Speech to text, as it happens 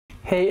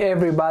Hey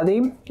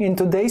everybody, in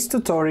today's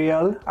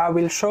tutorial I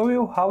will show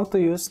you how to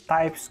use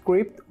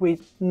TypeScript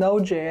with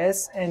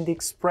Node.js and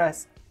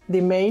Express.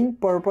 The main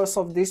purpose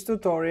of this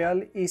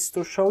tutorial is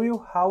to show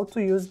you how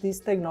to use these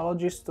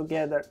technologies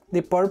together.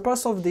 The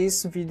purpose of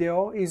this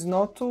video is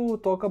not to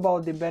talk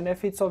about the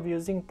benefits of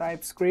using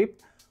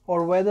TypeScript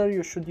or whether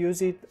you should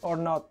use it or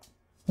not.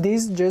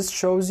 This just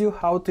shows you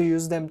how to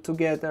use them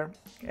together,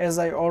 as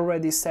I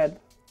already said.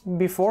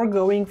 Before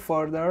going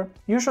further,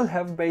 you should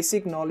have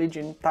basic knowledge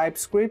in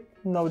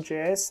TypeScript,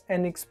 Node.js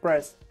and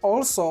Express.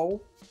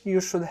 Also,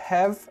 you should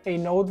have a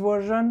Node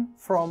version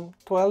from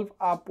 12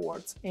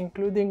 upwards,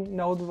 including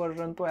Node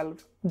version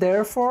 12.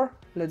 Therefore,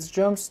 let's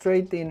jump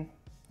straight in.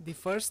 The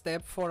first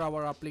step for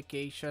our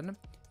application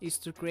is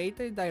to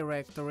create a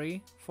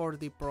directory for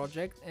the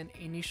project and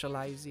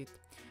initialize it.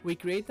 We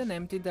create an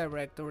empty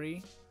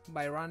directory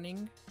by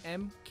running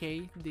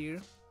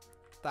mkdir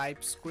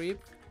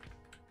typescript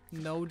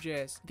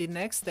Nodejs. The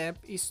next step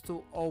is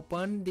to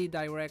open the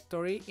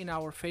directory in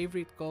our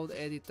favorite code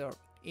editor.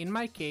 In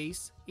my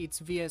case, it's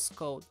VS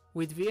Code.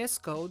 With VS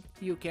Code,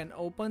 you can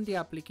open the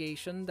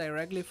application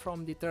directly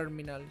from the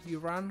terminal. You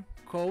run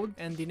code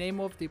and the name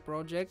of the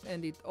project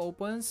and it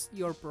opens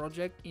your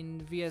project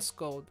in VS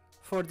Code.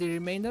 For the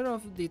remainder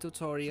of the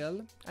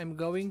tutorial, I'm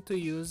going to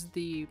use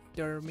the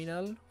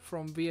terminal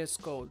from VS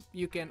Code.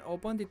 You can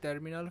open the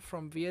terminal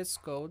from VS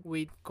Code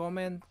with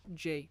Command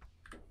J.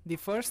 The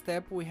first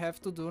step we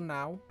have to do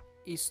now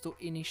is to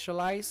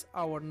initialize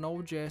our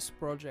Node.js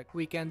project.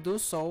 We can do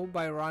so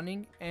by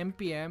running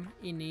npm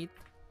init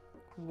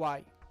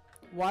y.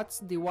 What's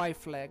the y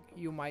flag,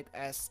 you might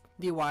ask?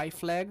 The y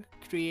flag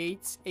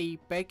creates a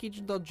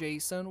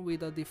package.json with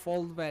the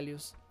default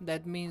values.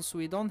 That means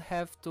we don't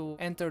have to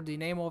enter the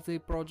name of the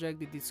project,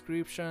 the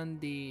description,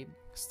 the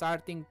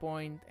starting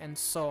point, and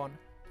so on.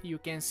 You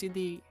can see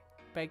the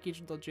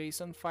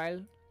package.json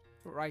file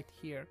right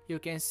here. You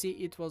can see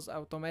it was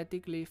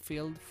automatically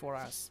filled for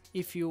us.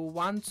 If you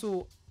want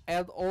to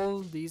add all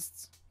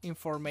this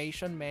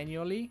information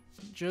manually,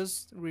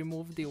 just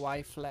remove the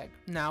y flag.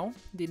 Now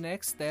the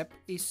next step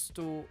is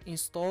to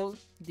install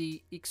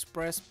the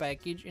Express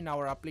package in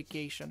our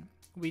application.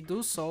 We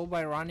do so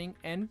by running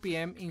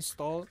npm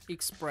install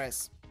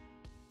express.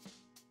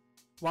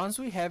 Once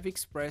we have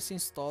Express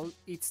installed,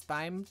 it's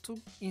time to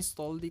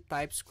install the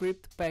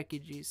TypeScript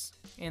packages.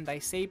 And I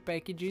say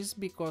packages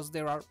because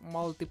there are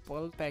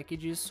multiple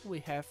packages we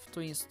have to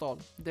install.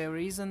 There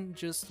isn't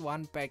just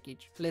one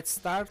package. Let's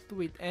start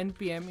with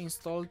npm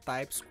install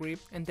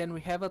TypeScript, and then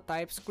we have a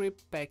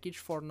TypeScript package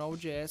for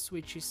Node.js,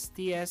 which is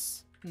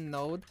ts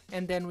Node,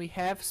 and then we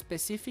have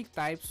specific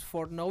types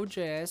for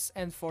Node.js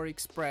and for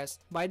Express.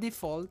 By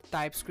default,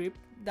 TypeScript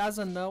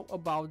doesn't know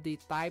about the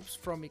types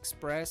from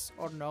Express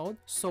or Node,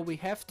 so we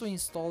have to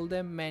install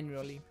them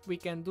manually. We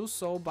can do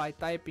so by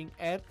typing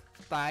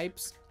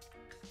 @types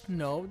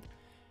node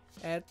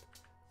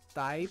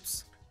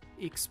 @types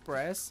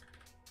express,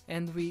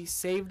 and we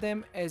save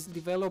them as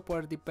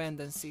developer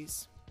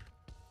dependencies.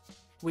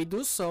 We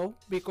do so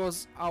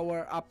because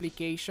our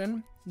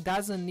application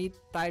doesn't need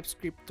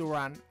TypeScript to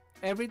run.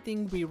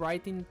 Everything we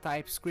write in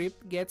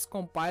TypeScript gets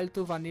compiled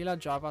to vanilla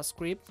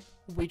JavaScript,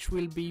 which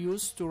will be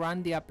used to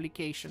run the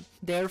application.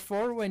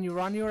 Therefore, when you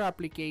run your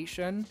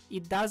application,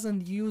 it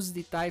doesn't use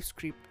the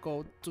TypeScript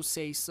code to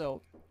say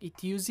so.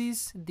 It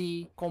uses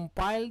the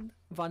compiled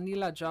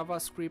vanilla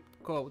JavaScript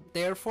code.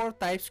 Therefore,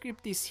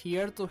 TypeScript is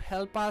here to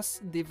help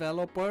us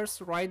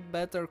developers write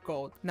better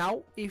code.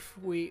 Now, if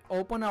we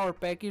open our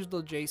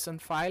package.json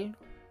file,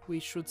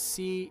 we should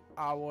see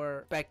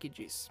our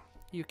packages.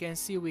 You can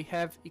see we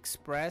have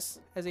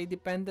Express as a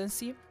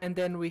dependency, and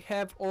then we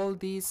have all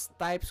these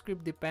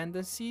TypeScript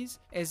dependencies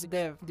as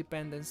dev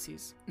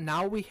dependencies.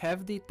 Now we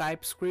have the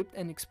TypeScript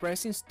and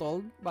Express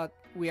installed, but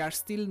we are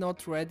still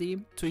not ready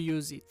to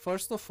use it.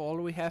 First of all,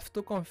 we have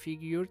to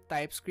configure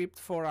TypeScript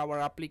for our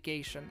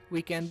application.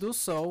 We can do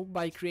so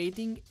by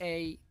creating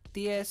a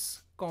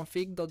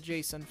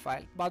tsconfig.json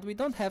file, but we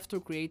don't have to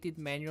create it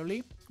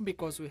manually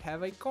because we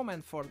have a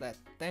command for that,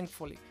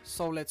 thankfully.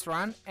 So let's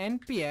run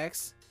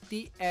npx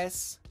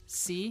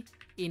tsc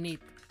init.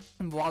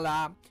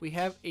 Voila, we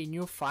have a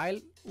new file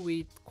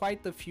with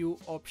quite a few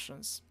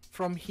options.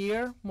 From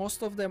here,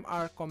 most of them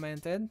are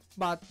commented,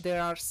 but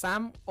there are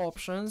some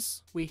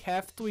options we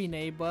have to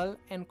enable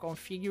and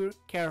configure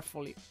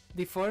carefully.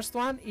 The first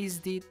one is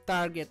the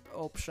target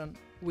option,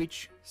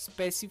 which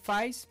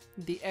specifies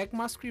the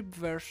ECMAScript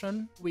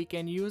version we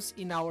can use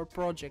in our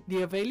project.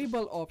 The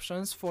available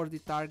options for the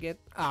target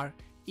are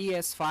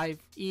ES5,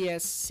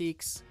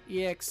 ES6,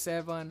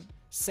 EX7.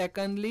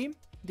 Secondly,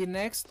 the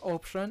next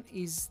option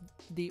is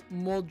the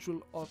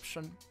module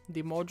option.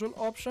 The module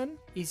option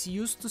is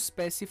used to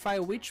specify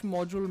which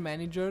module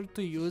manager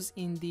to use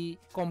in the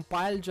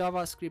compiled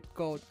JavaScript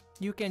code.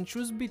 You can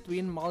choose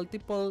between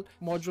multiple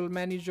module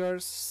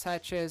managers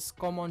such as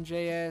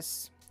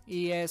CommonJS,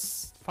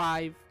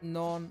 ES5,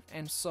 None,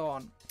 and so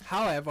on.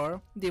 However,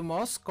 the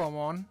most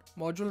common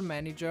module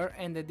manager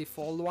and the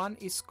default one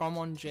is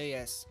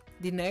CommonJS.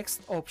 The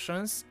next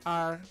options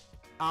are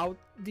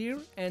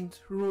outdir and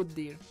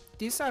rootdir.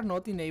 These are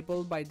not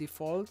enabled by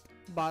default,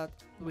 but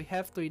we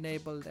have to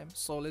enable them,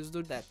 so let's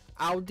do that.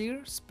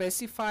 Outdir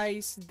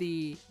specifies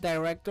the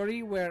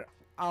directory where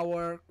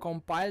our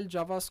compiled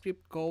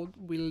JavaScript code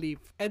will live.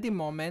 At the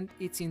moment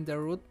it's in the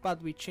root,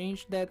 but we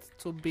changed that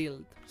to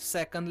build.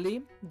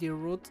 Secondly, the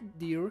root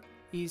dir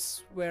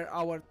is where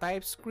our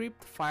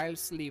TypeScript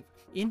files live.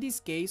 In this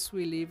case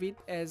we leave it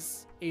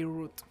as a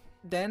root.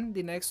 Then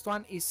the next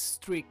one is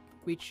strict,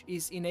 which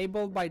is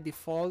enabled by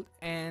default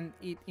and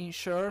it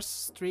ensures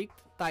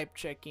strict type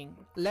checking.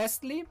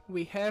 Lastly,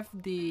 we have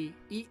the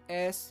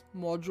ES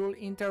module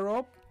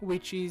interop,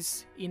 which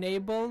is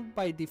enabled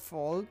by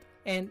default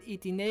and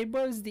it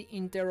enables the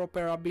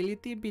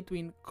interoperability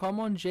between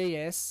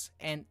CommonJS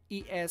and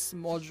ES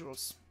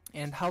modules.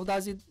 And how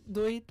does it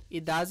do it?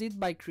 It does it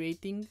by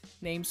creating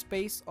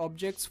namespace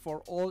objects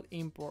for all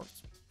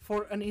imports.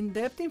 For an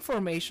in-depth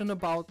information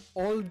about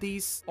all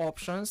these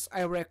options,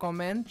 I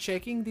recommend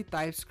checking the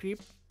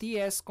TypeScript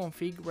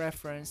tsconfig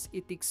reference.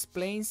 It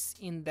explains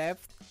in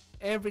depth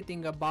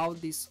everything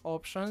about these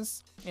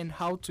options and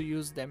how to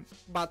use them.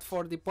 But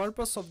for the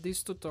purpose of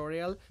this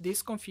tutorial,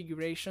 these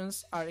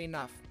configurations are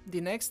enough.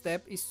 The next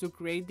step is to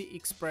create the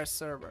Express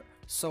server.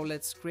 So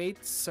let's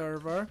create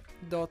server.ts,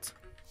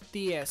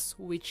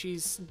 which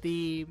is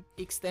the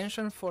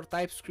extension for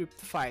TypeScript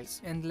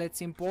files, and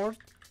let's import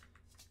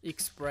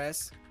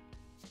Express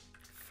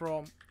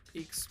from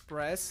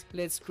Express.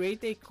 Let's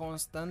create a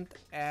constant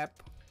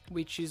app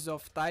which is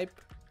of type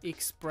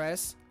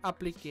Express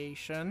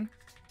application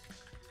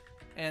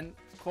and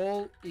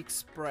call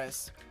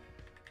Express.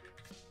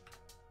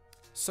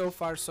 So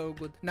far so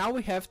good. Now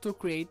we have to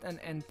create an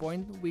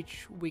endpoint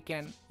which we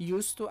can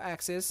use to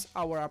access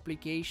our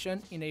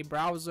application in a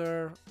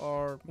browser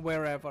or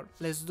wherever.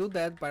 Let's do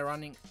that by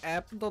running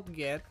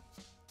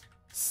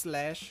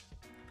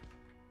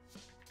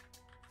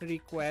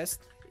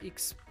app.get/request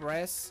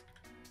express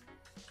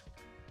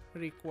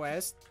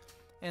request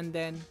and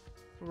then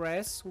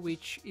res,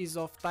 which is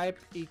of type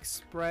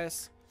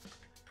express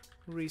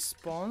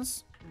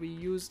response. We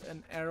use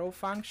an arrow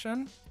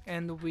function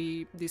and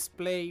we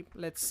display,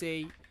 let's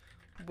say,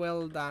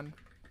 well done,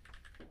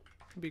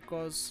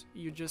 because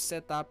you just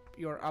set up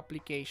your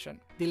application.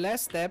 The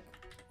last step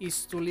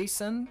is to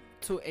listen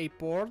to a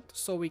port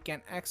so we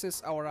can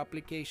access our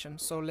application.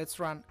 So let's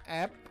run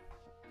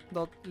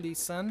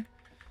app.listen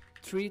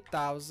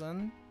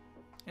 3000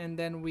 and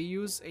then we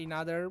use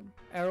another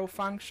arrow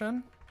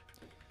function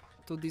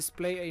to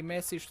display a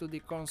message to the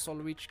console,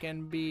 which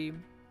can be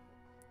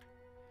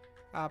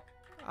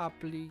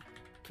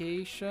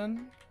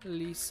application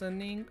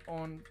listening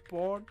on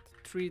port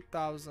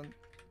 3000,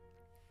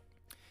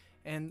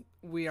 and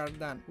we are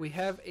done. We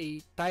have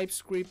a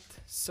TypeScript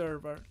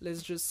server.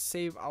 Let's just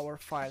save our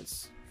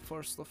files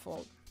first of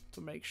all to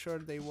make sure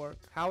they work.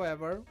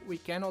 However, we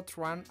cannot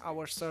run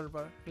our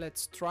server.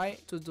 Let's try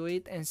to do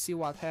it and see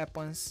what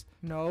happens.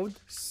 Node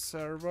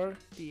server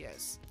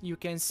ts. You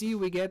can see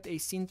we get a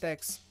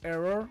syntax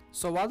error.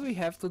 So what we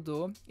have to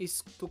do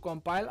is to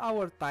compile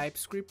our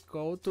TypeScript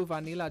code to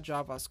vanilla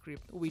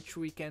JavaScript, which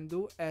we can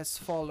do as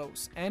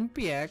follows: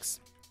 npx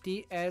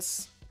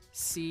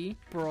tsc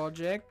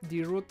project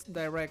the root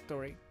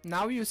directory.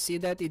 Now you see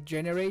that it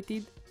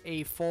generated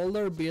a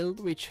folder build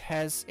which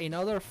has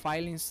another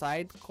file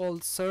inside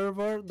called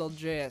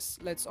server.js.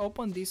 Let's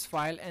open this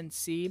file and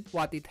see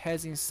what it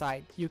has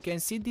inside. You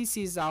can see this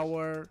is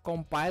our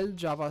compiled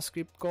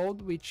JavaScript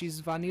code, which is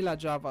vanilla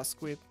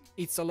JavaScript.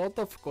 It's a lot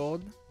of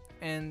code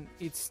and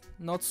it's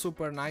not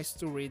super nice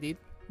to read it,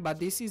 but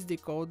this is the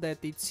code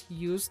that it's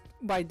used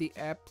by the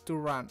app to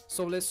run.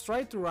 So let's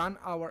try to run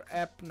our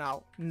app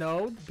now.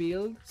 Node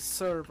build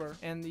server,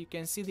 and you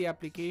can see the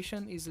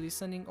application is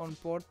listening on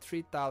port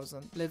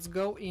 3000. Let's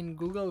go in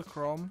Google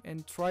Chrome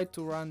and try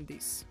to run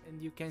this,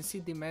 and you can see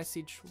the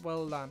message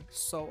well done.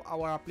 So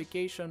our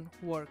application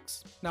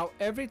works. Now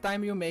every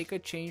time you make a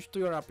change to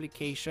your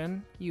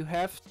application, you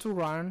have to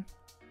run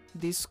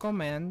this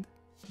command,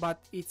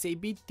 but it's a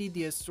bit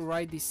tedious to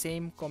write the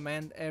same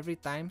command every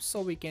time,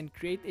 so we can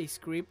create a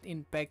script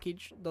in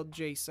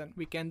package.json.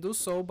 We can do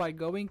so by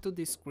going to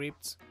the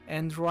scripts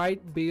and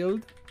write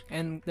build,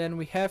 and then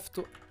we have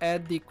to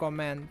add the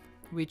command,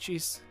 which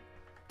is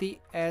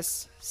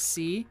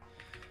tsc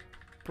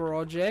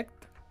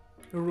project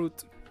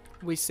root.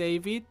 We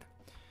save it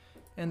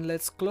and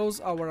let's close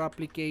our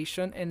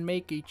application and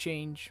make a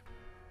change.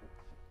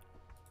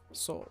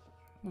 So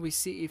we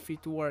see if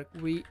it worked.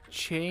 We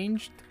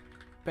changed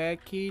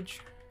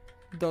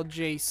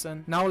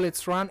package.json. Now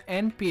let's run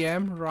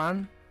npm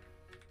run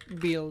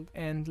build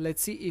and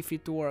let's see if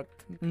it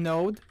worked.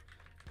 Node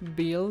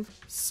build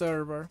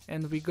server,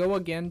 and we go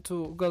again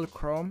to Google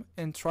Chrome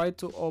and try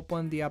to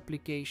open the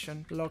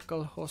application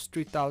localhost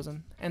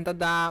 3000, and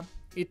tada,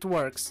 it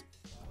works.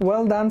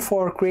 Well done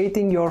for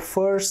creating your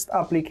first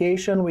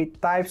application with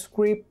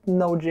TypeScript,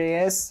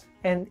 Node.js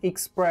and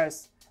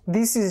Express.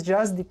 This is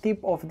just the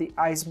tip of the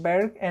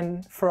iceberg,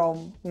 and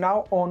from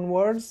now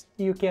onwards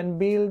you can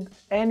build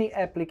any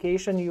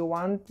application you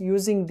want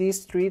using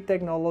these three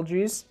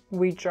technologies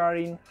which are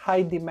in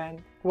high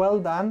demand. Well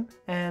done,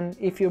 and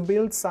if you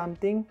build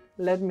something,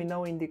 let me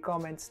know in the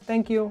comments.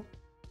 Thank you!